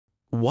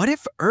What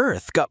if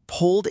Earth got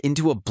pulled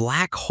into a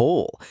black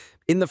hole?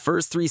 In the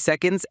first 3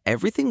 seconds,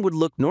 everything would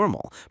look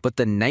normal, but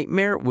the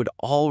nightmare would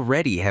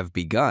already have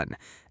begun.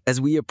 As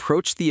we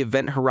approach the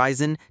event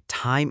horizon,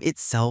 time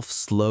itself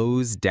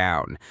slows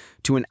down.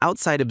 To an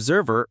outside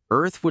observer,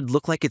 Earth would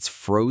look like it's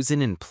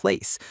frozen in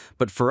place,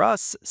 but for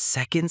us,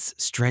 seconds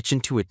stretch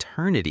into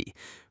eternity.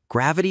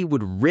 Gravity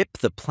would rip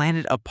the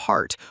planet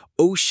apart,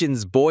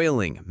 oceans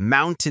boiling,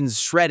 mountains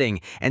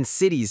shredding, and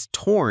cities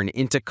torn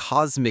into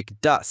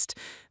cosmic dust.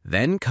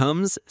 Then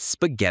comes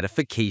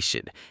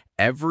spaghettification.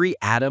 Every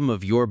atom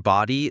of your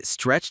body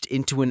stretched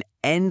into an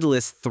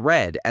endless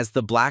thread as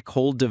the black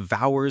hole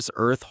devours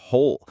Earth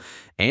whole.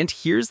 And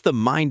here's the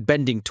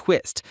mind-bending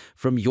twist.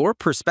 From your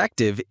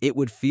perspective, it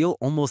would feel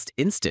almost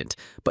instant,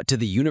 but to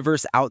the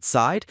universe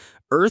outside,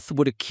 Earth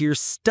would appear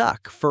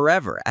stuck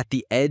forever at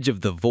the edge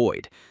of the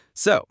void.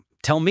 So,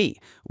 tell me,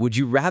 would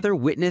you rather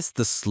witness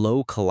the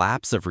slow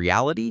collapse of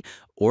reality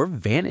or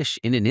vanish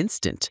in an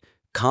instant?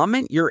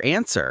 Comment your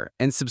answer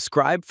and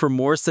subscribe for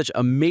more such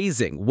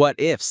amazing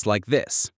what-ifs like this.